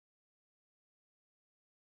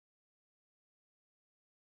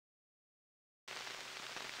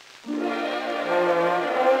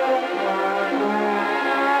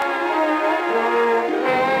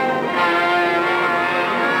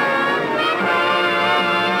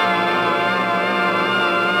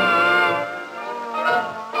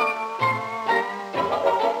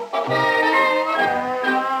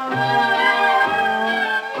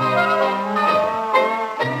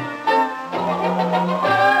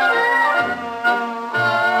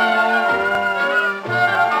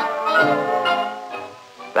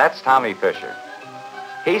That's Tommy Fisher.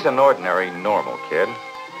 He's an ordinary, normal kid,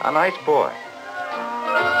 a nice boy.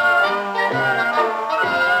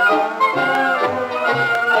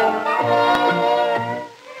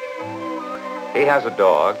 He has a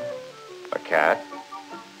dog, a cat,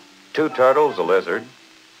 2 turtles, a lizard,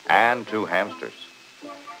 and 2 hamsters.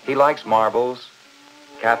 He likes marbles,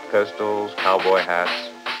 cap pistols, cowboy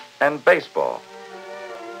hats, and baseball.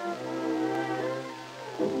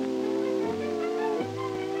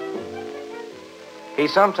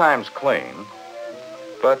 He's sometimes clean,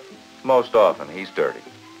 but most often he's dirty.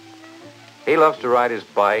 He loves to ride his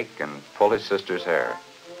bike and pull his sister's hair.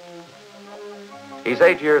 He's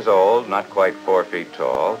 8 years old, not quite 4 feet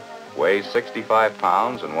tall, weighs 65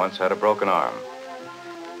 pounds, and once had a broken arm.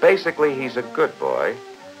 Basically, he's a good boy,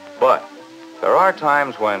 but there are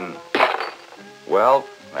times when, well,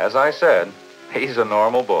 as I said, he's a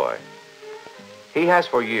normal boy. He has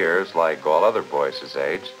for years, like all other boys his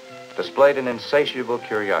age, displayed an insatiable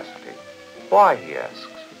curiosity. Why, he asks.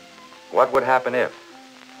 What would happen if?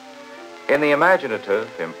 In the imaginative,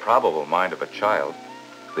 improbable mind of a child,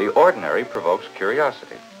 the ordinary provokes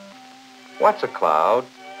curiosity. What's a cloud?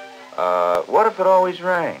 What if it always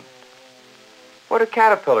rained? Where do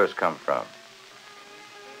caterpillars come from?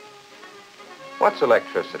 What's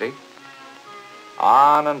electricity?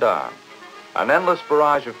 On and on. An endless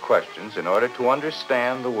barrage of questions in order to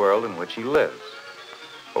understand the world in which he lives.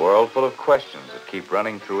 A world full of questions that keep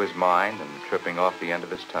running through his mind and tripping off the end of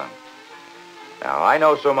his tongue. Now, I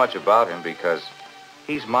know so much about him because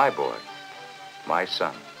he's my boy, my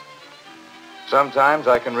son. Sometimes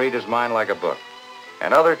I can read his mind like a book,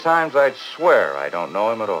 and other times I'd swear I don't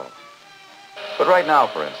know him at all. But right now,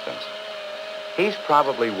 for instance, he's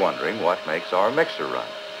probably wondering what makes our mixer run.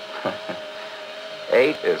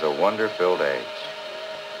 8 is a wonder-filled age.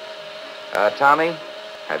 Tommy,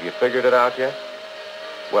 have you figured it out yet?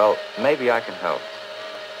 Well, maybe I can help.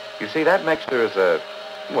 You see, that mixer is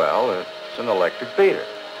it's an electric beater.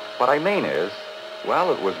 What I mean is,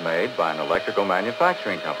 well, it was made by an electrical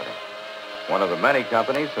manufacturing company. One of the many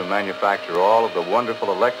companies who manufacture all of the wonderful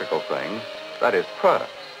electrical things, that is,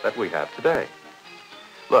 products, that we have today.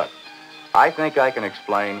 Look, I think I can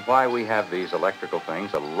explain why we have these electrical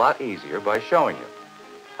things a lot easier by showing you.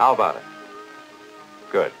 How about it?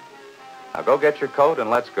 Good. Now go get your coat and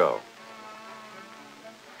let's go.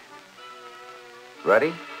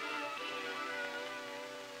 Ready?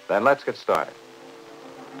 Then let's get started.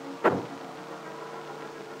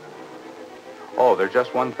 Oh, there's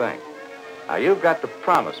just one thing. Now, you've got to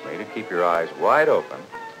promise me to keep your eyes wide open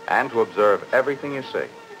and to observe everything you see.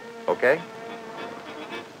 Okay?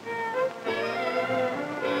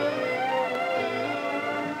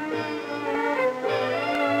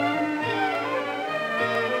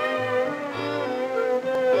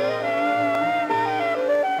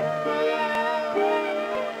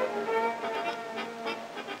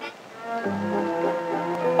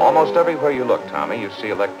 Almost everywhere you look, Tommy, you see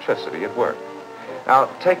electricity at work. Now,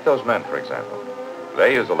 take those men, for example.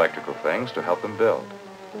 They use electrical things to help them build.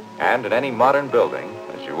 And in any modern building,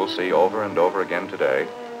 as you will see over and over again today,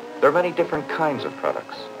 there are many different kinds of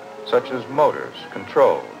products, such as motors,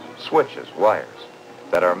 controls, switches, wires,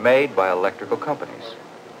 that are made by electrical companies.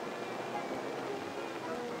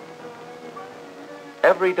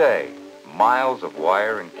 Every day, miles of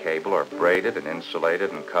wire and cable are braided and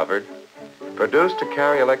insulated and covered, produced to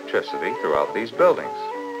carry electricity throughout these buildings.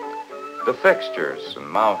 The fixtures and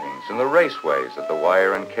mountings and the raceways that the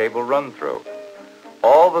wire and cable run through.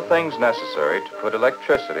 All the things necessary to put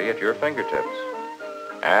electricity at your fingertips.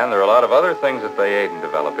 And there are a lot of other things that they aid in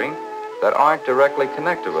developing that aren't directly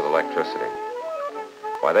connected with electricity.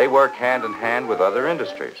 Why, they work hand in hand with other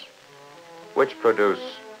industries, which produce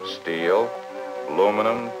steel,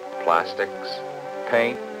 aluminum, plastics,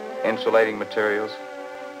 paint, insulating materials,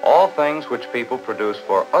 all things which people produce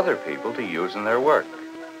for other people to use in their work.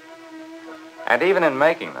 And even in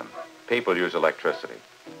making them, people use electricity.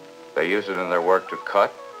 They use it in their work to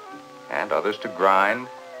cut, and others to grind.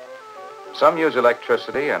 Some use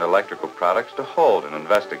electricity and electrical products to hold and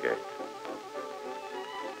investigate.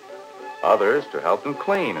 Others to help them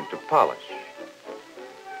clean and to polish,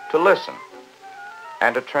 to listen,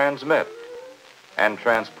 and to transmit and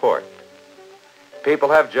transport. People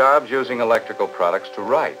have jobs using electrical products to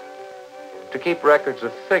write, to keep records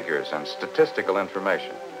of figures and statistical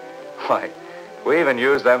information. Why, we even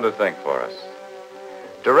use them to think for us.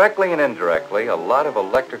 Directly and indirectly, a lot of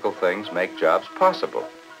electrical things make jobs possible.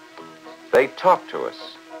 They talk to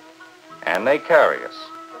us, and they carry us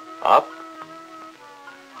up,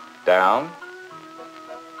 down,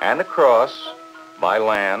 and across by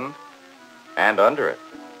land and under it,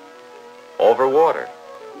 over water,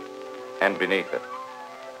 and beneath it,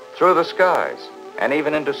 through the skies and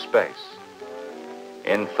even into space.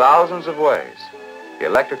 In thousands of ways, the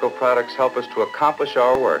electrical products help us to accomplish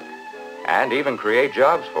our work and even create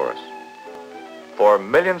jobs for us. For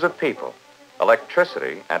millions of people,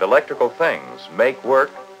 electricity and electrical things make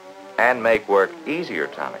work and make work easier,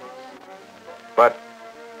 Tommy. But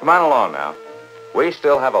come on along now. We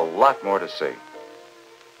still have a lot more to see.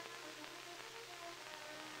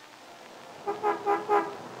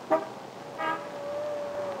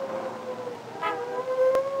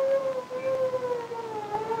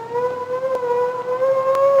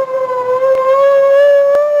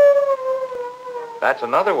 That's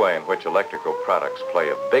another way in which electrical products play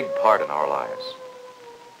a big part in our lives.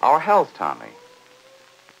 Our health, Tommy.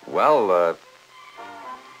 Well,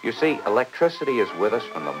 you see, electricity is with us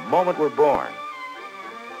from the moment we're born.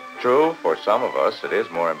 True, for some of us, it is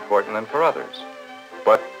more important than for others.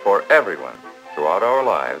 But for everyone, throughout our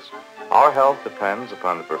lives, our health depends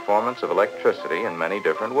upon the performance of electricity in many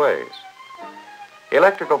different ways.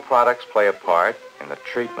 Electrical products play a part in the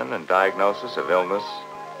treatment and diagnosis of illness,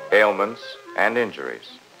 ailments, and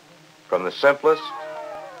injuries, from the simplest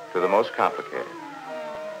to the most complicated.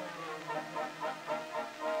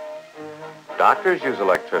 Doctors use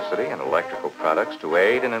electricity and electrical products to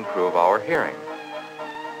aid and improve our hearing,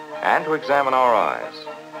 and to examine our eyes,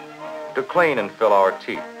 to clean and fill our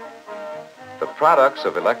teeth. The products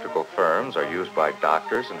of electrical firms are used by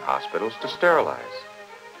doctors and hospitals to sterilize,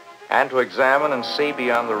 and to examine and see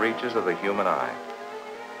beyond the reaches of the human eye,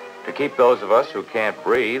 to keep those of us who can't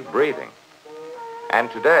breathe, breathing. And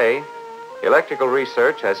today, electrical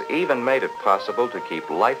research has even made it possible to keep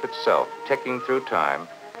life itself ticking through time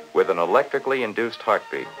with an electrically induced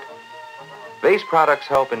heartbeat. These products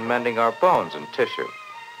help in mending our bones and tissue,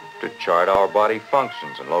 to chart our body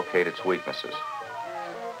functions and locate its weaknesses.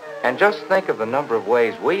 And just think of the number of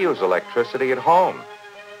ways we use electricity at home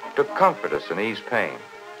to comfort us and ease pain,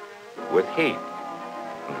 with heat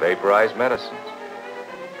and vaporized medicines,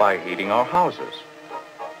 by heating our houses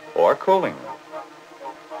or cooling them.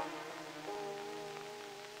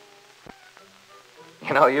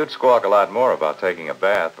 You know, you'd squawk a lot more about taking a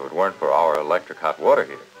bath if it weren't for our electric hot water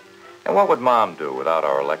heater. And what would Mom do without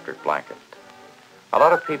our electric blanket? A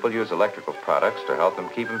lot of people use electrical products to help them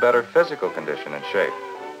keep in better physical condition and shape.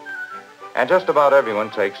 And just about everyone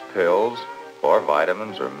takes pills or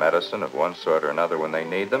vitamins or medicine of one sort or another when they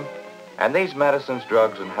need them. And these medicines,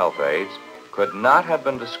 drugs, and health aids could not have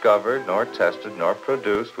been discovered, nor tested, nor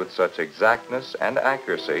produced with such exactness and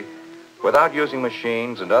accuracy without using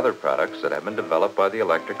machines and other products that have been developed by the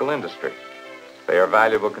electrical industry. They are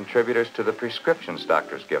valuable contributors to the prescriptions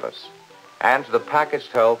doctors give us and to the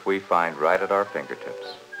packaged health we find right at our fingertips.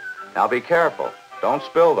 Now be careful. Don't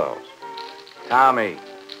spill those. Tommy,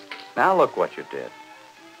 now look what you did.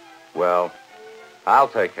 Well, I'll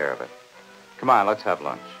take care of it. Come on, let's have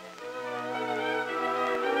lunch.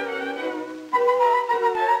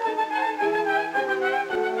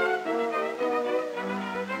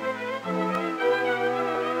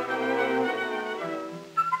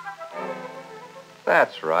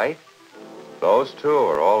 That's right. Those two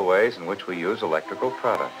are all ways in which we use electrical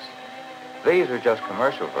products. These are just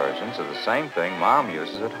commercial versions of the same thing Mom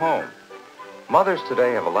uses at home. Mothers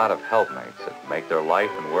today have a lot of helpmates that make their life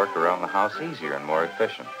and work around the house easier and more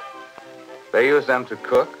efficient. They use them to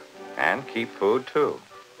cook and keep food, too.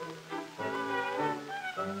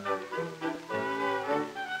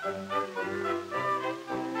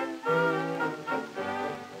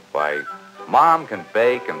 Why, Mom can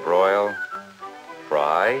bake and broil,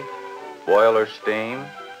 fry, boil or steam,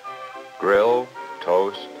 grill,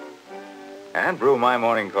 toast, and brew my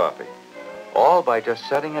morning coffee, all by just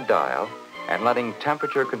setting a dial and letting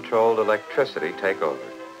temperature-controlled electricity take over.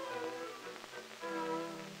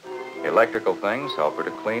 Electrical things help her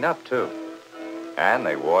to clean up, too, and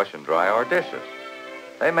they wash and dry our dishes.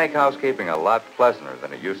 They make housekeeping a lot pleasanter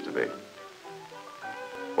than it used to be.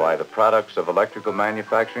 Why, the products of electrical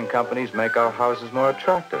manufacturing companies make our houses more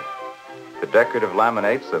attractive. The decorative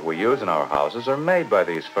laminates that we use in our houses are made by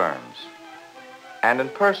these firms. And in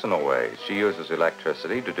personal ways, she uses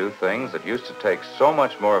electricity to do things that used to take so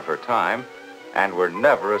much more of her time and were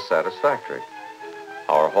never as satisfactory.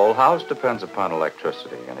 Our whole house depends upon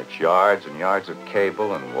electricity, and its yards and yards of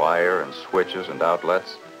cable and wire and switches and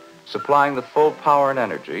outlets, supplying the full power and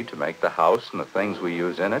energy to make the house and the things we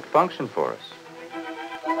use in it function for us.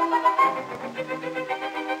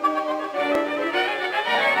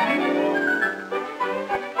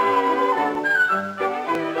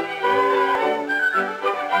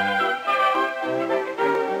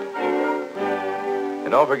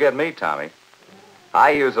 And don't forget me, Tommy.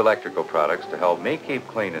 I use electrical products to help me keep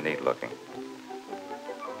clean and neat looking.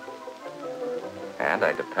 And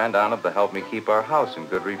I depend on them to help me keep our house in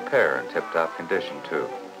good repair and tip-top condition, too.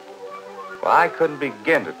 Well, I couldn't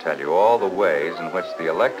begin to tell you all the ways in which the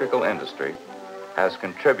electrical industry has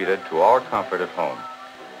contributed to our comfort at home.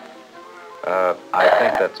 I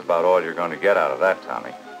think that's about all you're going to get out of that,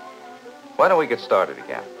 Tommy. Why don't we get started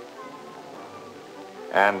again?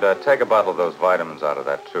 And take a bottle of those vitamins out of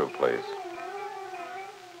that tube, please.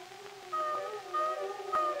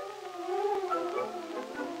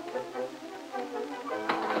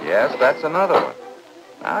 Yes, that's another one.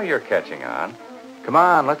 Now you're catching on. Come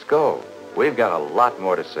on, let's go. We've got a lot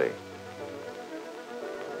more to see.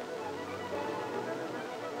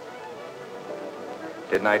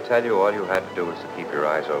 Didn't I tell you all you had to do was to keep your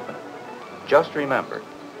eyes open? Just remember,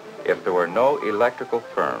 if there were no electrical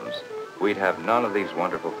firms, we'd have none of these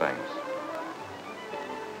wonderful things.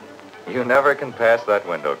 You never can pass that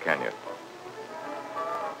window, can you?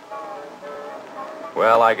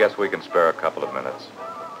 Well, I guess we can spare a couple of minutes.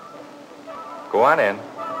 Go on in.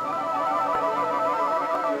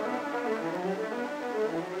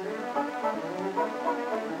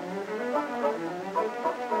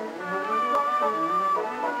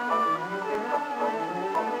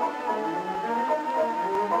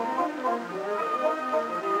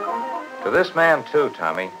 To this man, too,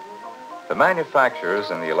 Tommy, the manufacturers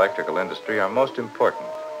in the electrical industry are most important.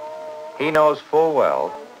 He knows full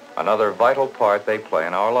well another vital part they play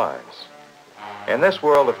in our lives. In this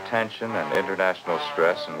world of tension and international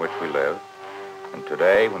stress in which we live, and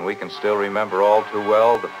today when we can still remember all too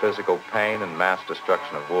well the physical pain and mass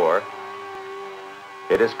destruction of war,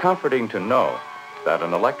 it is comforting to know that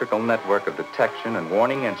an electrical network of detection and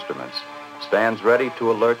warning instruments stands ready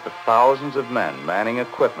to alert the thousands of men manning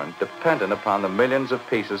equipment dependent upon the millions of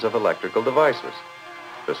pieces of electrical devices,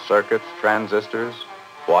 the circuits, transistors,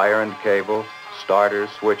 wire and cable, starters,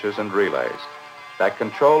 switches, and relays that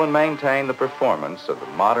control and maintain the performance of the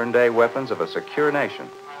modern-day weapons of a secure nation.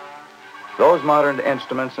 Those modern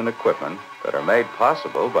instruments and equipment that are made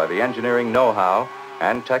possible by the engineering know-how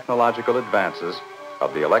and technological advances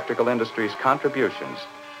of the electrical industry's contributions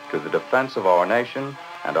to the defense of our nation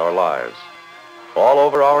and our lives. All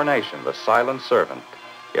over our nation, the silent servant,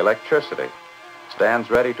 electricity,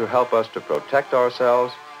 stands ready to help us to protect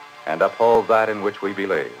ourselves and uphold that in which we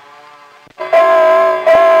believe.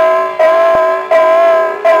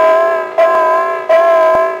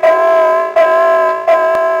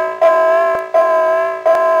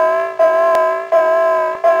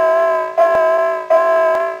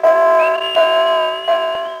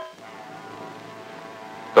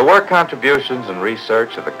 The work contributions and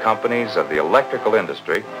research of the companies of the electrical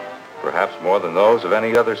industry, perhaps more than those of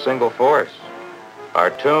any other single force, are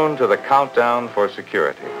tuned to the countdown for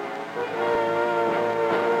security.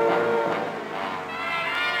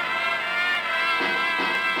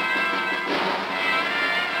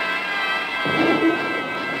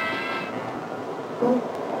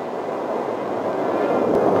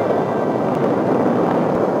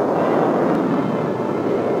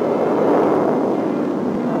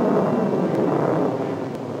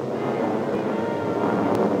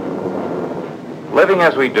 Living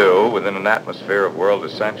as we do within an atmosphere of world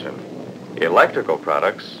ascension, electrical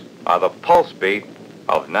products are the pulse beat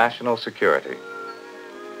of national security.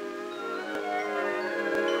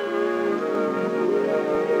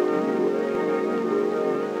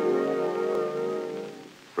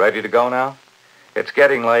 Ready to go now? It's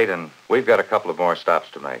getting late and we've got a couple of more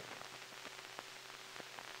stops to make.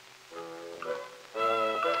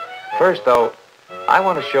 First, though, I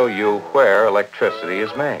want to show you where electricity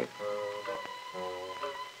is made.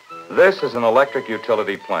 This is an electric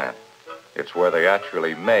utility plant. It's where they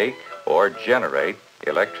actually make or generate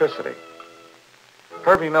electricity.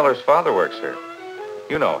 Herbie Miller's father works here.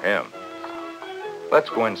 You know him. Let's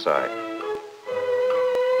go inside.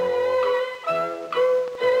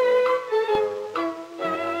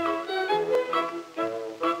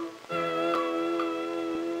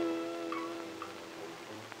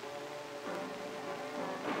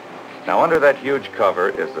 Now, under that huge cover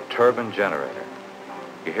is the turbine generator.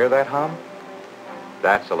 You hear that hum?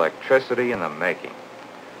 That's electricity in the making.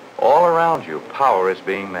 All around you, power is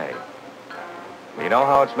being made. You know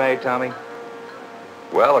how it's made, Tommy?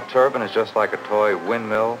 Well, a turbine is just like a toy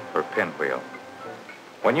windmill or pinwheel.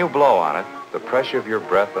 When you blow on it, the pressure of your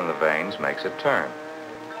breath in the veins makes it turn.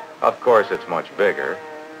 Of course, it's much bigger,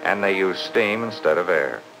 and they use steam instead of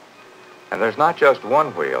air. And there's not just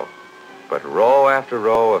one wheel, but row after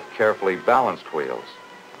row of carefully balanced wheels,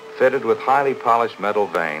 fitted with highly polished metal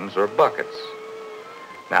vanes or buckets.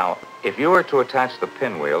 Now, If you were to attach the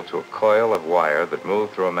pinwheel to a coil of wire that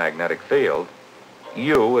moved through a magnetic field,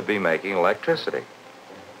 you would be making electricity.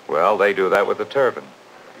 Well, they do that with the turbine.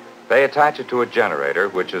 They attach it to a generator,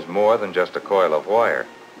 which is more than just a coil of wire.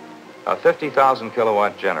 A 50,000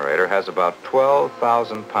 kilowatt generator has about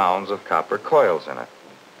 12,000 pounds of copper coils in it.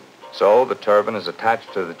 So the turbine is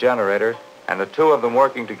attached to the generator, and the two of them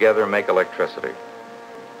working together make electricity.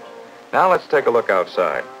 Now let's take a look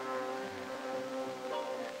outside.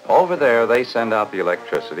 Over there, they send out the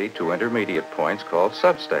electricity to intermediate points called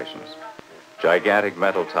substations. Gigantic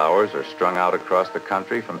metal towers are strung out across the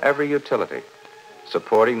country from every utility,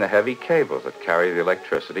 supporting the heavy cables that carry the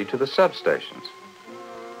electricity to the substations.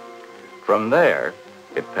 From there,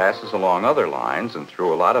 it passes along other lines and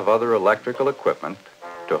through a lot of other electrical equipment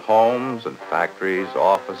to homes and factories,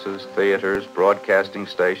 offices, theaters, broadcasting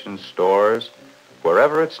stations, stores,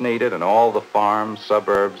 wherever it's needed in all the farms,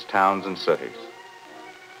 suburbs, towns, and cities.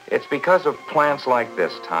 It's because of plants like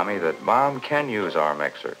this, Tommy, that Mom can use our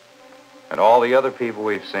mixer. And all the other people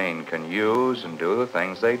we've seen can use and do the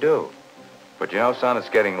things they do. But you know, son, it's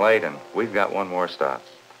getting late, and we've got one more stop.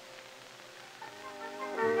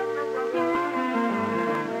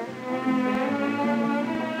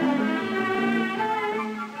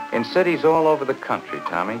 In cities all over the country,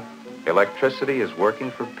 Tommy, electricity is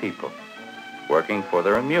working for people, working for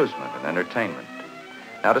their amusement and entertainment.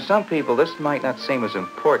 Now, to some people, this might not seem as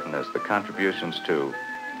important as the contributions to,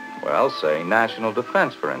 well, say, national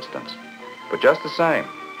defense, for instance. But just the same,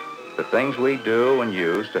 the things we do and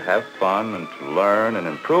use to have fun and to learn and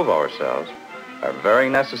improve ourselves are very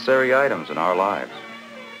necessary items in our lives.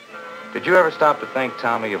 Did you ever stop to think,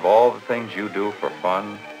 Tommy, of all the things you do for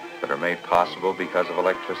fun that are made possible because of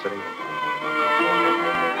electricity?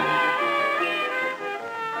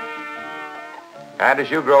 And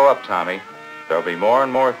as you grow up, Tommy, there'll be more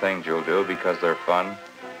and more things you'll do because they're fun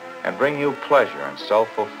and bring you pleasure and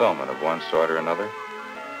self-fulfillment of one sort or another.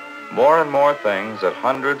 More and more things that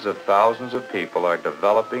hundreds of thousands of people are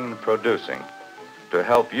developing and producing to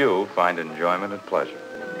help you find enjoyment and pleasure.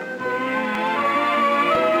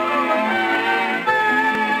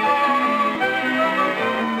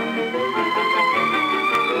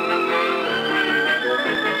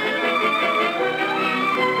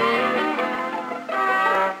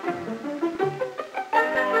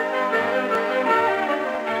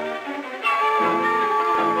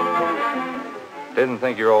 Didn't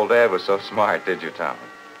think your old dad was so smart, did you, Tommy?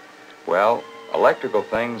 Well, electrical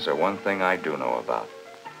things are one thing I do know about.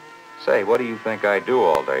 Say, what do you think I do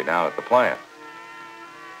all day down at the plant?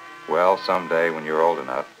 Well, someday when you're old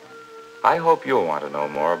enough, I hope you'll want to know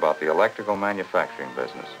more about the electrical manufacturing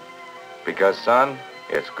business. Because, son,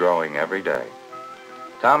 it's growing every day.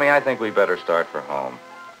 Tommy, I think we better start for home.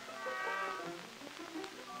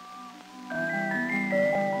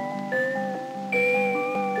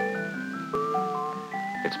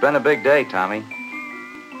 It's been a big day, Tommy.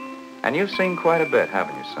 And you've seen quite a bit,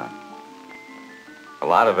 haven't you, son? A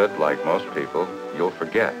lot of it, like most people, you'll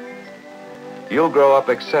forget. You'll grow up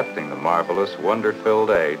accepting the marvelous, wonder-filled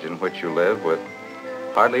age in which you live with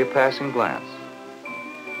hardly a passing glance.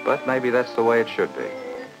 But maybe that's the way it should be.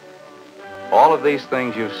 All of these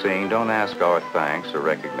things you've seen don't ask our thanks or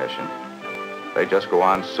recognition. They just go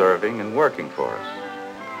on serving and working for us,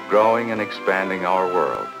 growing and expanding our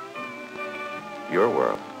world. Your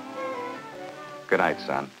world. Good night,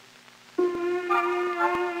 son.